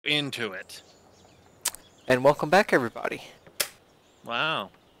into it. And welcome back, everybody. Wow.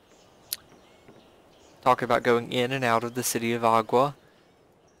 Talking about going in and out of the city of Agua.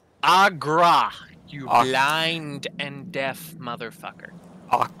 Agra, you blind and deaf motherfucker.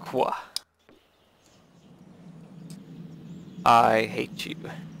 Aqua. I hate you.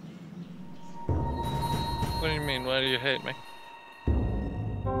 What do you mean? Why do you hate me?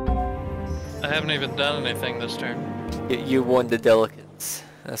 I haven't even done anything this turn. You won the delegates.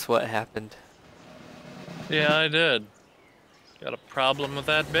 That's what happened. Yeah, I did. Got a problem with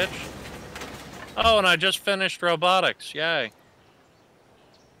that bitch? Oh, and I just finished robotics. Yay.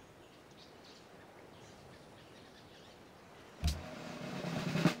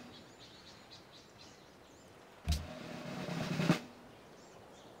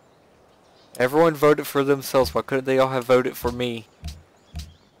 Everyone voted for themselves. Why couldn't they all have voted for me?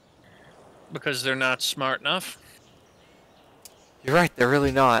 Because they're not smart enough? You're right, they're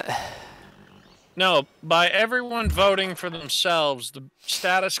really not. No, by everyone voting for themselves, the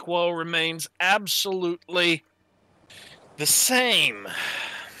status quo remains absolutely the same.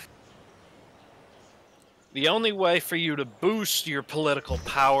 The only way for you to boost your political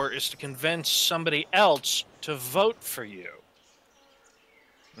power is to convince somebody else to vote for you.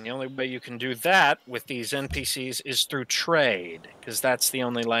 And the only way you can do that with these NPCs is through trade, because that's the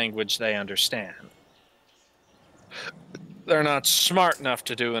only language they understand. They're not smart enough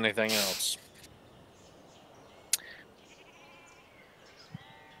to do anything else.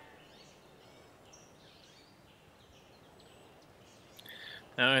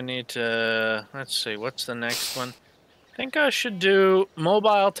 Now I need to, let's see, what's the next one? I think I should do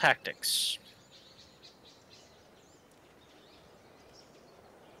mobile tactics.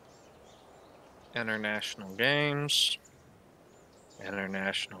 International games.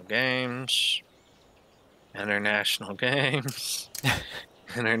 International games. International games.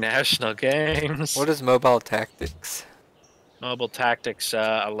 International games. What is mobile tactics? Mobile tactics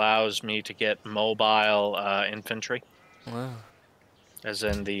allows me to get mobile infantry. Wow. As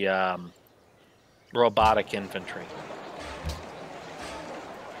in the robotic infantry.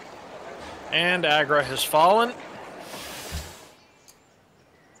 And Agra has fallen.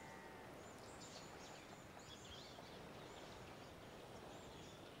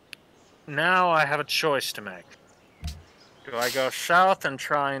 Now I have a choice to make. Do I go south and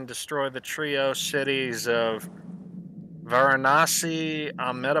try and destroy the trio cities of Varanasi,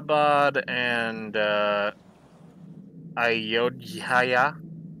 Ahmedabad, and Ayodhya?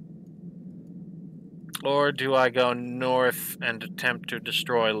 Or do I go north and attempt to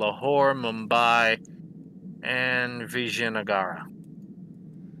destroy Lahore, Mumbai, and Vijayanagara?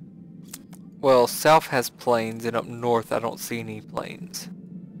 Well, south has plains, and up north I don't see any plains.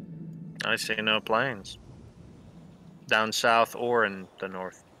 I see no plains. Down south or in the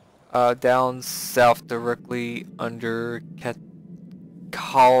north. Down south directly under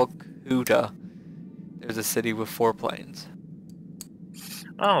Calcutta, there's a city with 4 plains.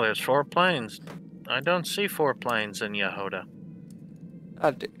 Oh, there's 4 plains. I don't see 4 plains in Yehuda.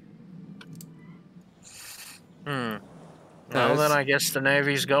 I do. Well, then I guess the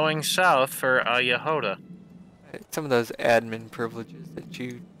Navy's going south for Yehuda. Some of those admin privileges that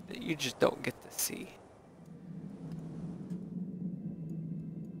you just don't get to see.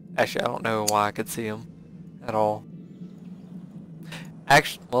 Actually, I don't know why I could see them at all.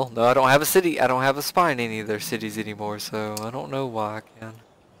 Actually, well, no, I don't have a city. I don't have a spy in any of their cities anymore, so I don't know why I can.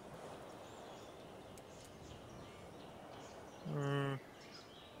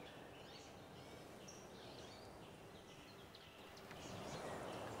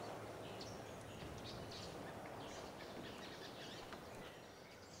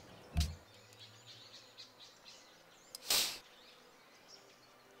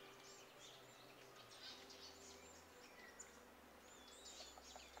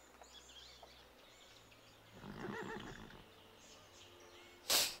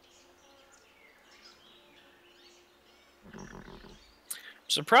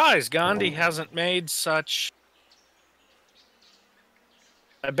 Surprised Gandhi hasn't made such...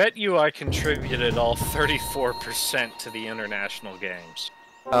 I bet you I contributed all 34% to the international games.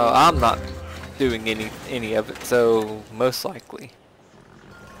 I'm not doing any of it, so most likely.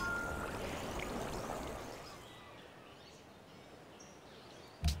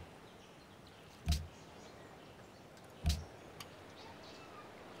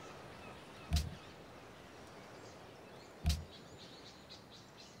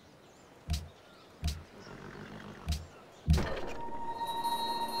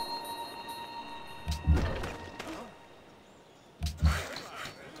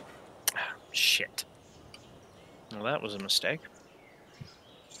 Shit. Well, that was a mistake.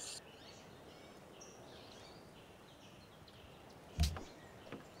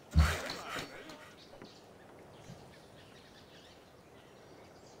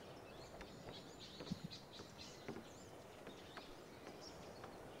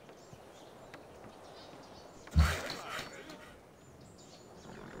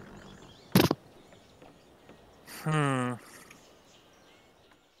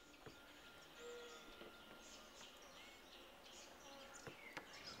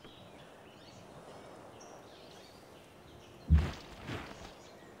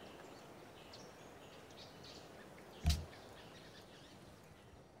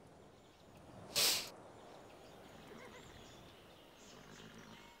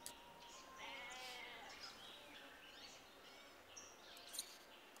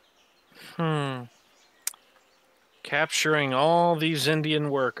 Capturing all these Indian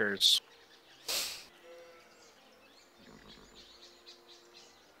workers.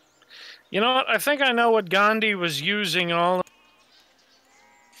 You know what? I think I know what Gandhi was using all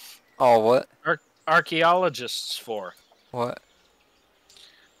Oh, what? archaeologists for. What?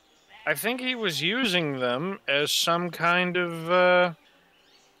 I think he was using them as some kind of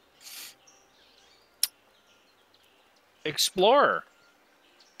explorer.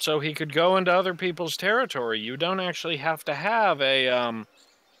 So he could go into other people's territory. You don't actually have to have a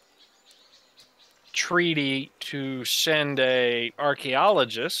treaty to send a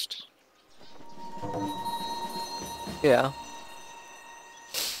archaeologist. Yeah.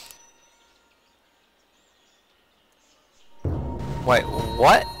 Wait,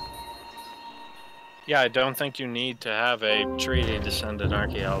 what? Yeah, I don't think you need to have a treaty to send an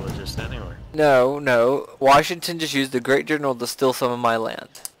archaeologist anywhere. No, no. Washington just used the Great General to steal some of my land.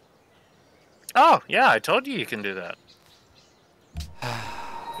 Oh, yeah, I told you can do that.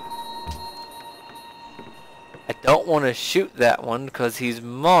 I don't want to shoot that one because he's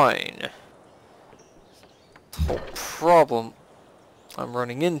mine. The whole problem I'm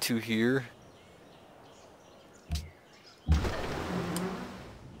running into here.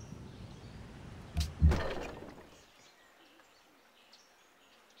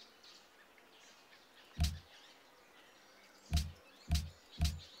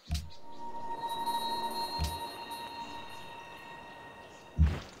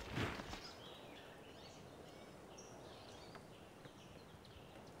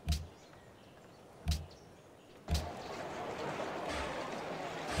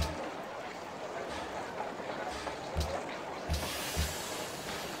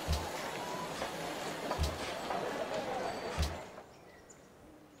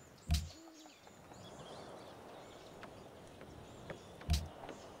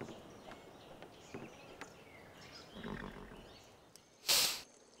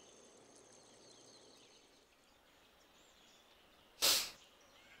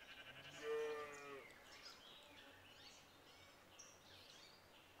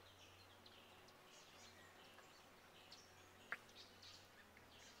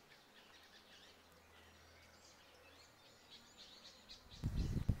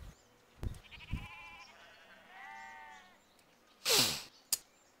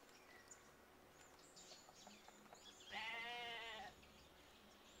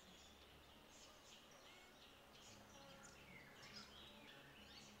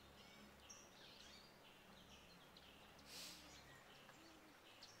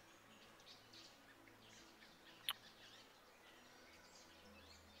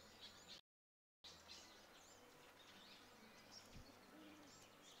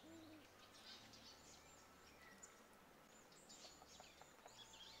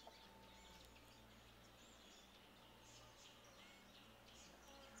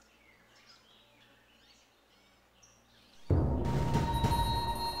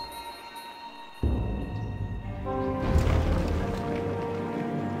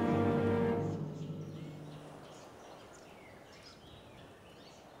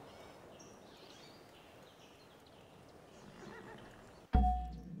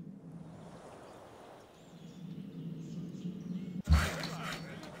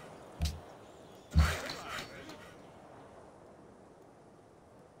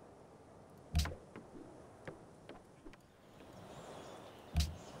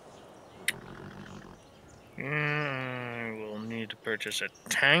 We'll need to purchase a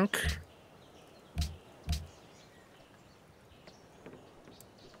tank.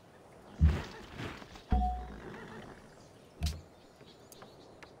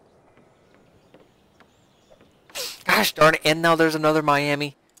 Gosh darn it, and now there's another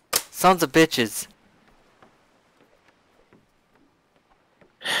Miami. Sons of bitches.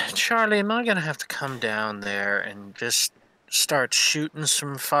 Charlie, am I gonna have to come down there and just start shooting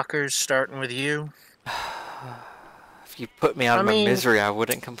some fuckers, starting with you? If you put me out of my misery, I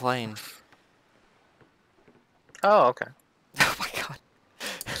wouldn't complain. Oh, okay. Oh my god.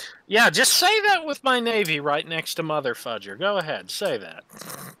 Yeah, just say that with my navy right next to Mother Fudger. Go ahead, say that.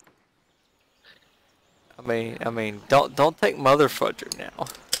 I mean, don't take Mother Fudger now.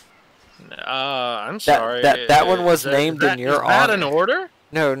 I'm sorry. That one was named in your honor. Is that an order?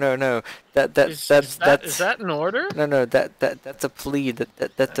 No. Is that an order? No. That's a plea.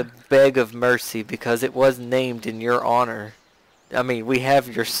 That's a beg of mercy because it was named in your honor. I mean, we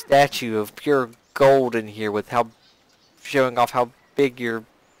have your statue of pure gold in here with showing off how big your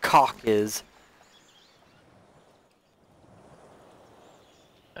cock is.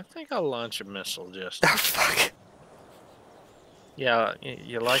 I think I'll launch a missile just. Oh fuck. Yeah,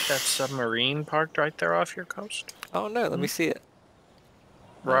 you like that submarine parked right there off your coast? Oh no, let me see it.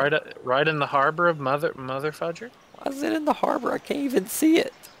 Right in the harbor of Mother Fudger? Why is it in the harbor? I can't even see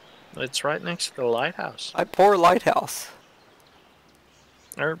it. It's right next to the lighthouse. My poor lighthouse.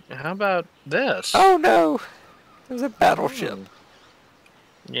 Or how about this? Oh no! There's a battleship.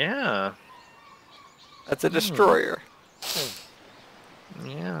 Yeah. That's a destroyer.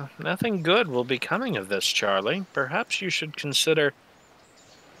 Yeah, nothing good will be coming of this, Charlie. Perhaps you should consider,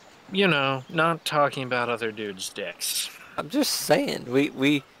 not talking about other dudes' dicks. I'm just saying,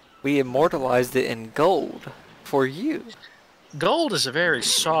 we immortalized it in gold for you. Gold is a very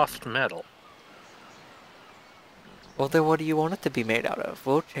soft metal. Well then what do you want it to be made out of?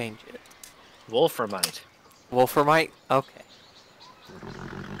 We'll change it. Wolframite. Wolframite? Okay.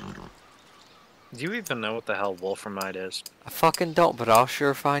 Do you even know what the hell wolframite is? I fucking don't, but I'll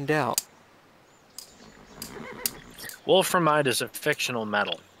sure find out. Wolframite is a fictional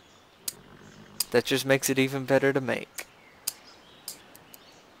metal. That just makes it even better to make.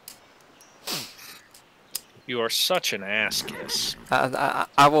 You are such an ass kiss.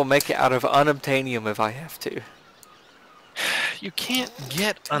 I will make it out of unobtainium if I have to. You can't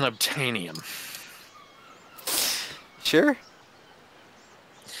get unobtainium. Sure?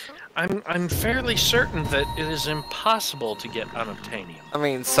 I'm fairly certain that it is impossible to get unobtainium. I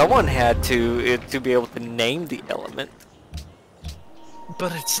mean, someone had to be able to name the element.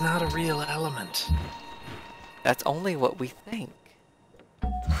 But it's not a real element. That's only what we think.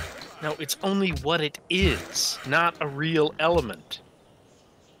 No, it's only what it is, not a real element.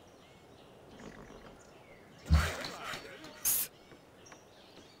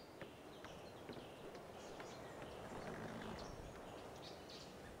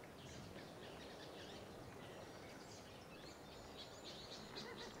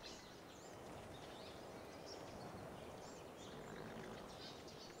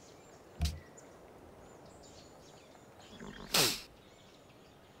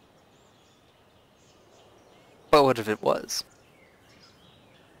 But what if it was?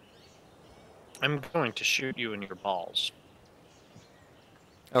 I'm going to shoot you in your balls.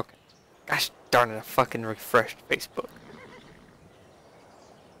 Okay. Gosh darn it, I fucking refreshed Facebook.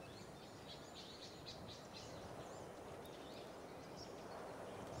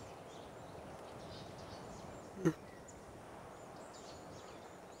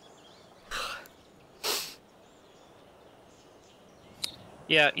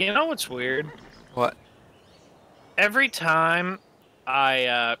 Yeah, you know what's weird? What? Every time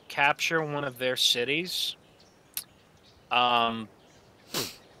I capture one of their cities, the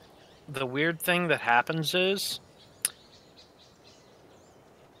weird thing that happens is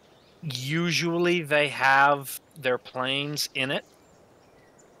usually they have their planes in it,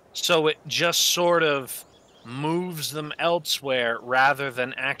 so it just sort of moves them elsewhere rather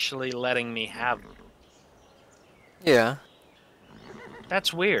than actually letting me have them. Yeah.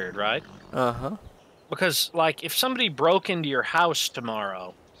 That's weird, right? Uh-huh. Because, like, if somebody broke into your house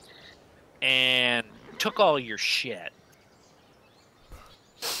tomorrow and took all your shit,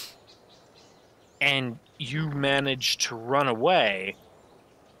 and you managed to run away,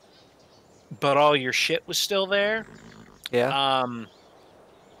 but all your shit was still there, Yeah.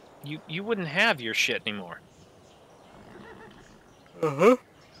 you wouldn't have your shit anymore. Uh-huh.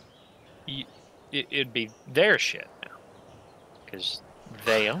 It'd be their shit now, because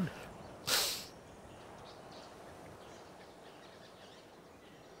they own it.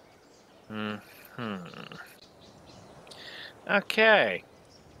 Okay.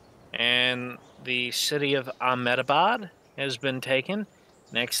 And the city of Ahmedabad has been taken.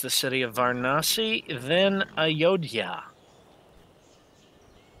 Next, the city of Varanasi, then Ayodhya.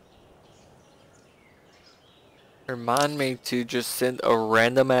 Remind me to just send a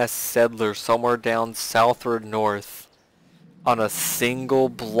random ass settler somewhere down south or north on a single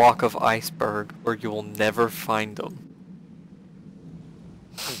block of iceberg where you will never find them.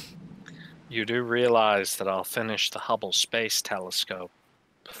 You do realize that I'll finish the Hubble Space Telescope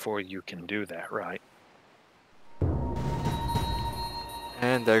before you can do that, right?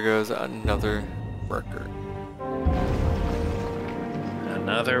 And there goes another worker.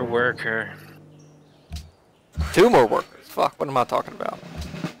 Another worker. 2 more workers. Fuck, what am I talking about?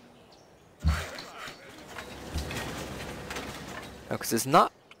 No, because it's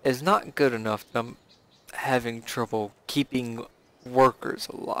not good enough that I'm having trouble keeping workers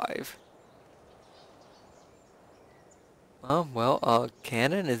alive. Well,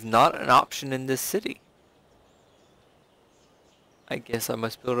 cannon is not an option in this city. I guess I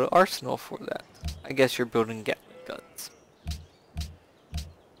must build an arsenal for that. I guess you're building Gatling guns.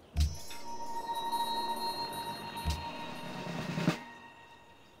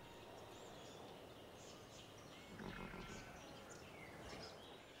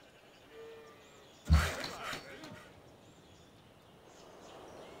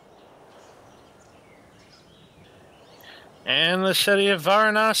 And the city of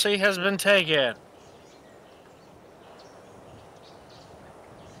Varanasi has been taken.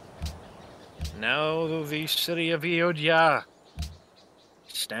 Now the city of Ayodhya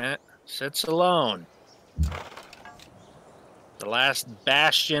sits alone. The last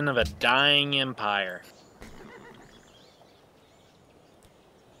bastion of a dying empire.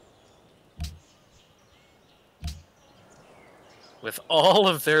 With all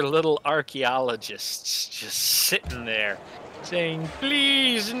of their little archaeologists just sitting there saying,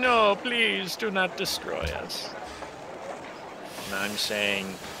 please, no, please do not destroy us. And I'm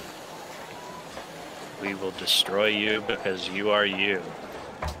saying, we will destroy you because you are you.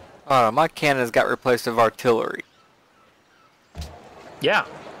 Oh, my cannons got replaced with artillery. Yeah.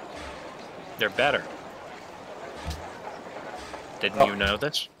 They're better. Didn't you know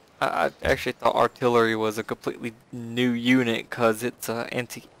this? I actually thought artillery was a completely new unit because it's an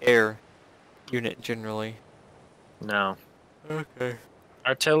anti-air unit generally. No. Okay.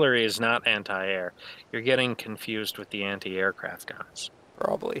 Artillery is not anti-air. You're getting confused with the anti-aircraft guns.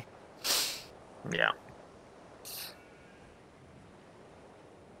 Probably. Yeah.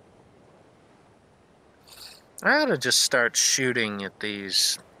 I ought to just start shooting at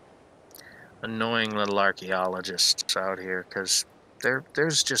these annoying little archaeologists out here, because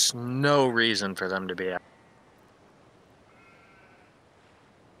there's just no reason for them to be out.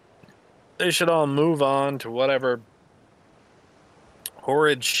 They should all move on to whatever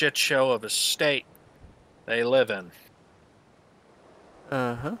horrid shit show of a state they live in.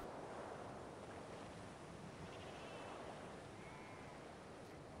 Uh-huh.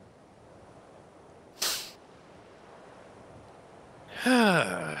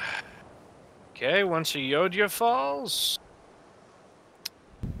 Okay, once Ayodhya falls,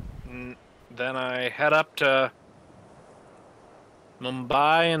 then I head up to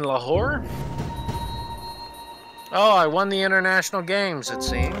Mumbai and Lahore. Oh, I won the international games, it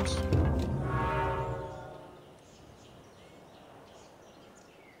seems.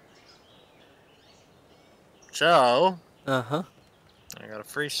 So, Uh-huh. I got a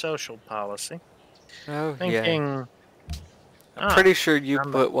free social policy. Oh, Thinking, yeah. I'm pretty sure you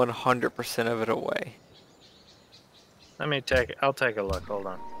put 100% of it away. I'll take a look, hold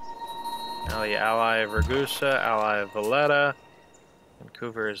on. Now the ally of Ragusa, ally of Valletta.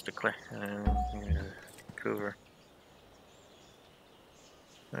 Vancouver is declared. Vancouver.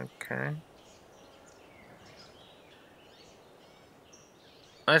 Okay.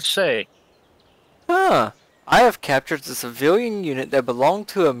 Let's see. Huh. I have captured a civilian unit that belonged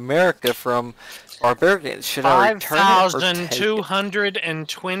to America from barbarians. Should I return it or take it?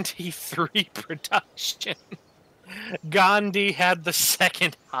 5,223 production. Gandhi had the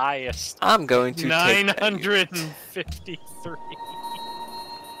second highest. I'm going to 953.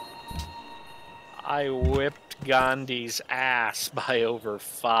 I whipped Gandhi's ass by over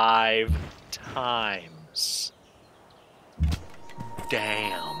 5 times.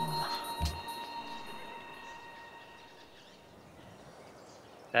 Damn.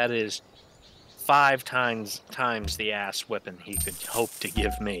 That is 5 times the ass whipping he could hope to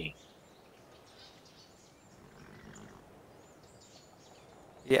give me.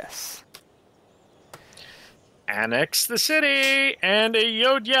 Yes. Annex the city, and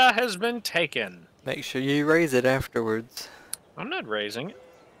Ayodhya has been taken. Make sure you raise it afterwards. I'm not raising it.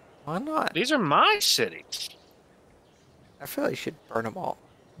 Why not? These are my cities. I feel like you should burn them all.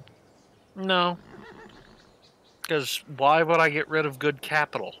 No. Because why would I get rid of good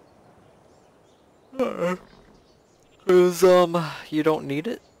capital? Because, you don't need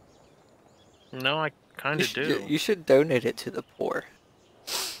it? No, I kind of do. You should donate it to the poor.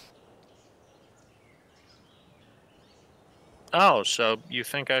 Oh, so you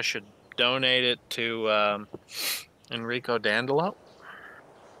think I should donate it to Enrico Dandolo?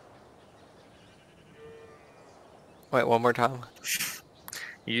 Wait, one more time.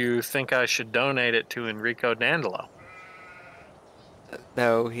 You think I should donate it to Enrico Dandolo?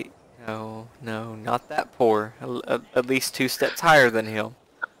 No, no, not that poor. At least 2 steps higher than him.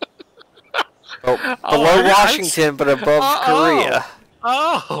 Oh, below Washington, but above Korea.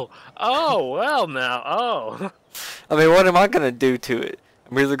 Oh, well now, oh. I mean, what am I gonna do to it?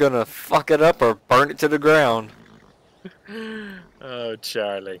 I'm either gonna fuck it up or burn it to the ground. Oh,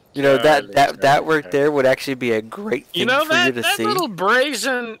 Charlie. You know, that work there would actually be a great thing for you to see.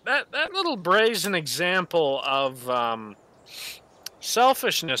 That little brazen example of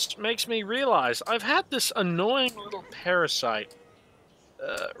selfishness makes me realize I've had this annoying little parasite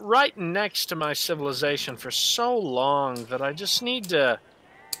right next to my civilization for so long that I just need to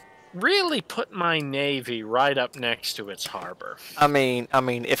really put my navy right up next to its harbor. I mean,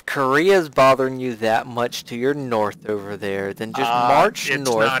 if Korea's bothering you that much to your north over there, then just march It's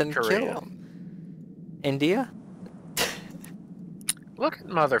north not and kill Korea. them. India? Look at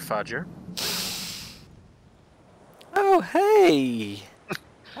Mother Fudger. Oh, hey!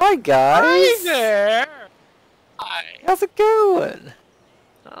 Hi, guys! Hi there! Hi. How's it going?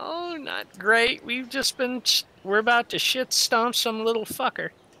 Oh, not great. We're about to shit stomp some little fucker.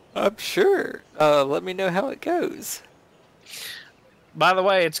 I'm sure. Let me know how it goes. By the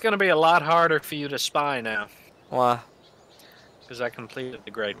way, it's going to be a lot harder for you to spy now. Why? Because I completed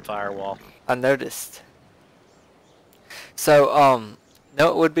the Great Firewall. I noticed. So, no,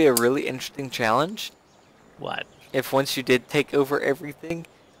 it would be a really interesting challenge. What? If once you did take over everything,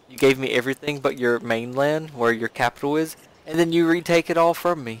 you gave me everything but your mainland, where your capital is, and then you retake it all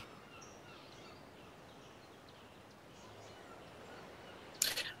from me.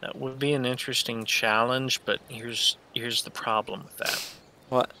 That would be an interesting challenge, but here's the problem with that.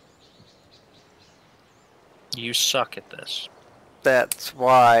 What? You suck at this. That's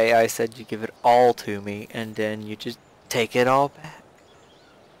why I said you give it all to me, and then you just take it all back.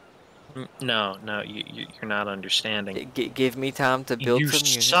 No, you're not understanding. Give me time to build some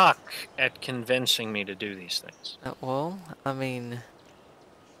units. You suck at convincing me to do these things. Well, I mean,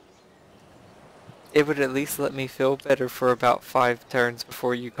 it would at least let me feel better for about 5 turns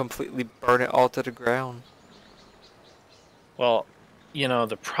before you completely burn it all to the ground. Well, you know,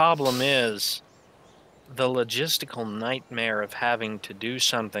 the problem is the logistical nightmare of having to do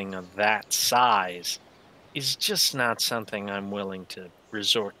something of that size is just not something I'm willing to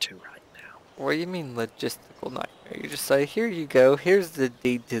resort to right now. What do you mean logistical nightmare? You just say, here you go, here's the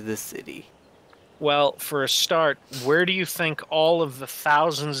deed to the city. Well, for a start, where do you think all of the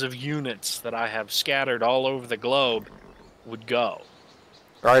thousands of units that I have scattered all over the globe would go?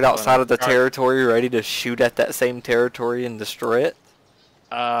 Right outside of the territory, ready to shoot at that same territory and destroy it?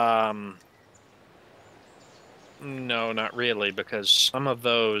 No, not really, because some of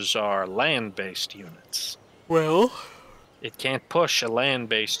those are land-based units. Well? It can't push a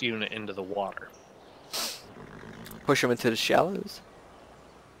land-based unit into the water. Push them into the shallows?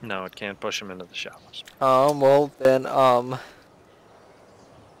 No, it can't push them into the shallows. Well, then,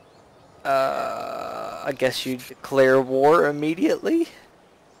 I guess you declare war immediately?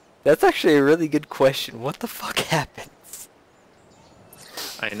 That's actually a really good question. What the fuck happens?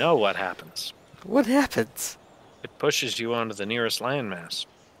 I know what happens. What happens? It pushes you onto the nearest landmass.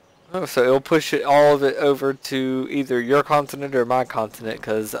 Oh, so it'll push all of it over to either your continent or my continent,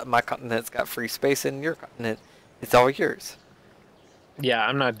 because my continent's got free space and your continent, it's all yours. Yeah,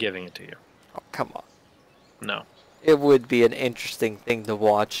 I'm not giving it to you. Oh, come on. No. It would be an interesting thing to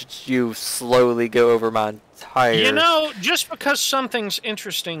watch. You slowly go over my entire... You know, just because something's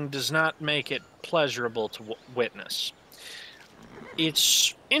interesting does not make it pleasurable to witness.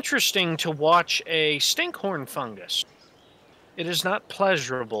 It's interesting to watch a stinkhorn fungus. It is not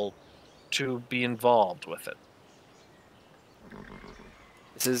pleasurable to be involved with it.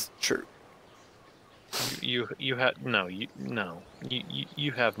 This is true. You have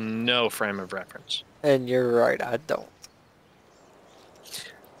no frame of reference. And you're right, I don't.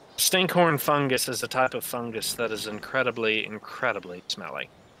 Stinkhorn fungus is a type of fungus that is incredibly, incredibly smelly.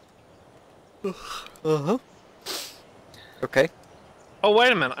 Uh-huh. Okay. Oh,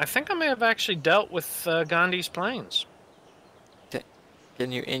 wait a minute. I think I may have actually dealt with Gandhi's planes. Can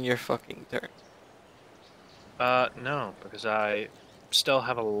you end your fucking turn? No, because I still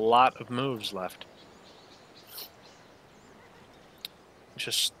have a lot of moves left.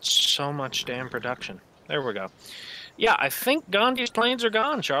 Just so much damn production. There we go. Yeah, I think Gandhi's planes are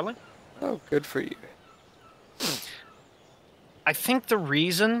gone, Charlie. Oh, good for you. I think the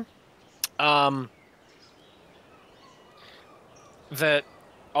reason that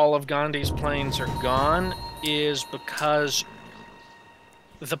all of Gandhi's planes are gone is because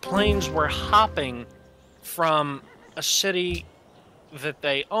the planes were hopping from a city that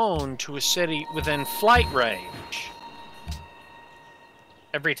they own to a city within flight range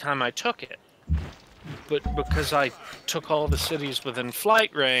every time I took it. But because I took all the cities within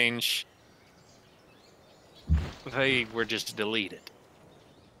flight range, they were just deleted.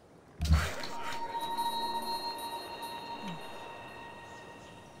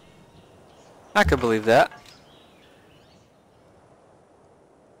 I could believe that.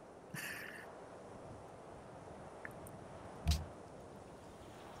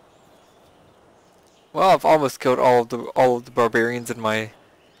 Well, I've almost killed all of the barbarians in my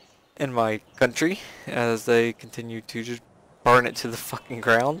country as they continue to just burn it to the fucking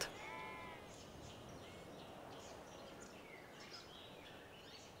ground.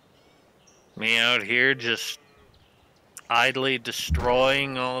 Me out here just idly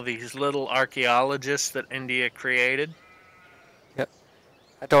destroying all these little archaeologists that India created. Yep.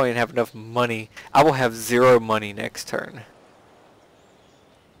 I don't even have enough money. I will have 0 money next turn.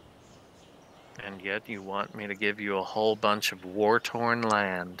 And yet you want me to give you a whole bunch of war-torn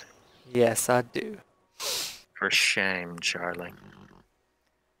land. Yes, I do. For shame, Charlie.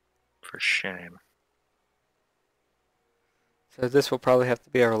 For shame. So this will probably have to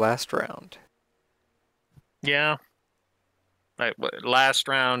be our last round. Yeah. Like, last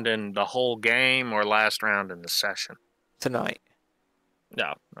round in the whole game or last round in the session? Tonight.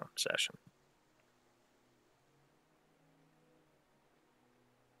 No, session.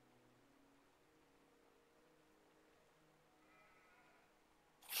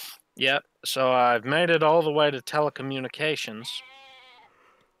 Yep, so I've made it all the way to telecommunications.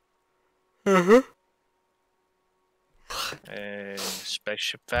 Mm-hmm. A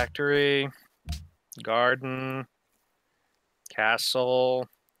spaceship factory, garden, castle.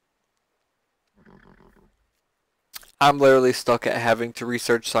 I'm literally stuck at having to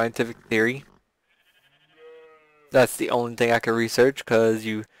research scientific theory. That's the only thing I can research because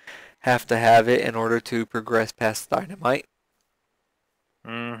you have to have it in order to progress past dynamite.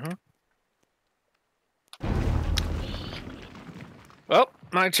 Mm-hmm. Well,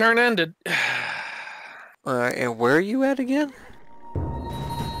 my turn ended. Alright, and where are you at again?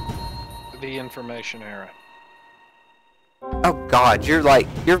 The information era. Oh god, you're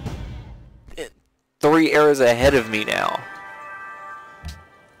 3 eras ahead of me now.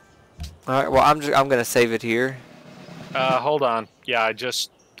 Alright, well I'm gonna save it here. Hold on. Yeah, I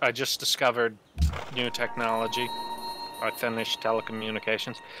just discovered new technology. I finished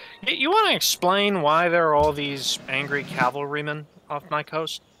telecommunications. You want to explain why there are all these angry cavalrymen off my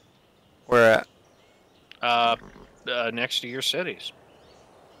coast? Where at? Next to your cities.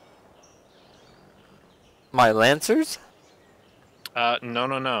 My Lancers?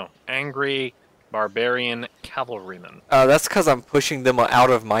 No. Angry barbarian cavalrymen. That's because I'm pushing them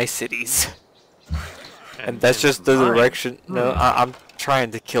out of my cities. And that's just the direction. No, I'm trying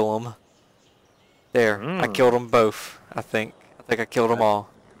to kill them. There, I killed them both, I think. I think I killed them all.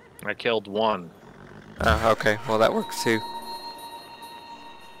 I killed one. Okay, well that works too.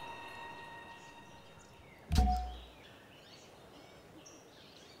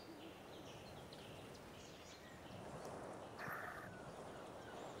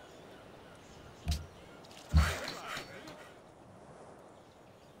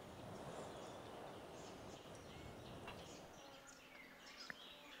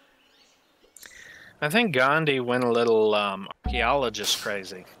 I think Gandhi went a little archaeologist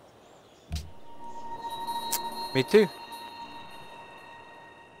crazy. Me too.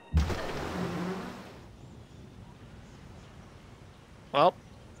 Well,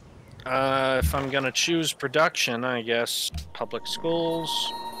 if I'm gonna choose production, I guess public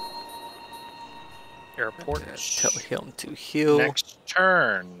schools, airports. Tell him to heal. Next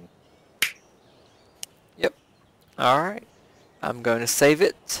turn. Yep. Alright. I'm going to save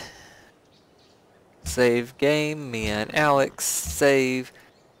it. Save game. Me and Alex. Save.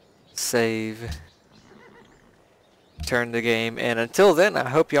 Save. Turn the game. And until then, I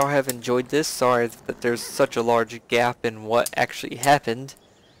hope y'all have enjoyed this. Sorry that there's such a large gap in what actually happened.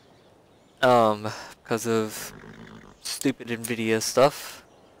 Because of stupid NVIDIA stuff.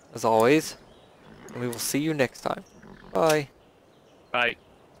 As always. And we will see you next time. Bye. Bye.